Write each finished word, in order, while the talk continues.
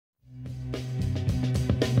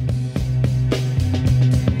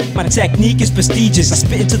My technique is prestigious. I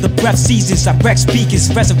spit into the breath seasons. I wreck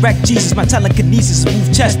speakers, resurrect Jesus. My telekinesis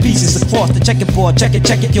move chess pieces across the checkerboard. Check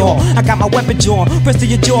it, y'all. I got my weapon drawn. Press to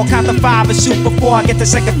your jaw, count to 5 and shoot before I get the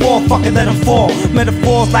second fall. Fuck it, let them fall.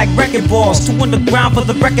 Metaphors like wrecking balls. 2 underground for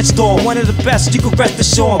the record store. One of the best, you can rest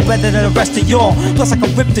assured. Better than the rest of y'all. Plus I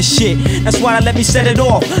can rip the shit. That's why they let me set it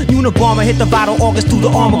off. Unabomber hit the vital organs through the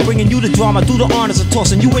armor, bringing you the drama, do the honors of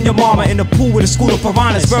tossing you and your mama in the pool with a school of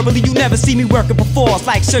piranhas. Verbally, you never see me working before. It's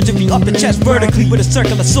like surgery up the chest vertically with a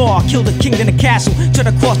circular saw. I kill the king in the castle, tread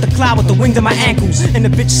across the cloud with the wings of my ankles, and the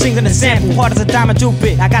bitch sings an example, hard as a diamond drill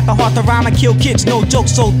bit. I got the heart to rhyme and kill kids, no joke,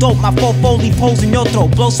 so dope. My fofo leave holes in your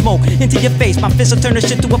throat, blow smoke into your face. My fist will turn the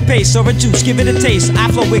shit to a paste or a juice, give it a taste.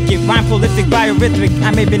 I flow wicked, rhyme prolific, biorhythmic.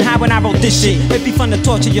 I may been high when I wrote this shit. It'd be fun to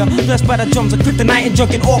torture you, blessed by the drums of kryptonite and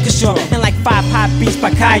drunken orchestra, and like 5 hot beats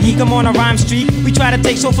by Kai. I'm on a rhyme streak. We try to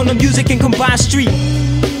take soul from the music and combine street.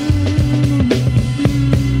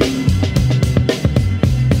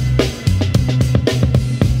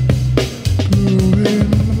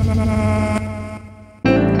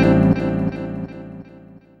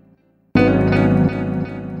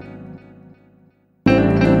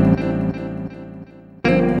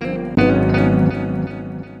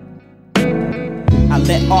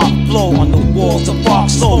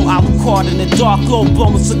 Caught in the dark glow,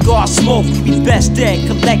 blowing cigar smoke. We best dead,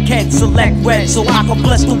 collect heads, select red, so I can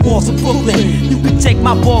bless the walls of Brooklyn. You can take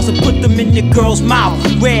my balls and put them in your girl's mouth.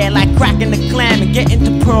 Red like cracking the clam and getting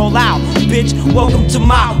the pearl out. Bitch, welcome to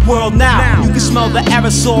my world now. You can smell the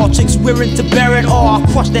aerosol, chicks wearing to bear it all.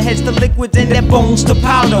 I crush the heads to liquids and their bones to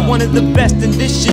powder. One of the best in this shit,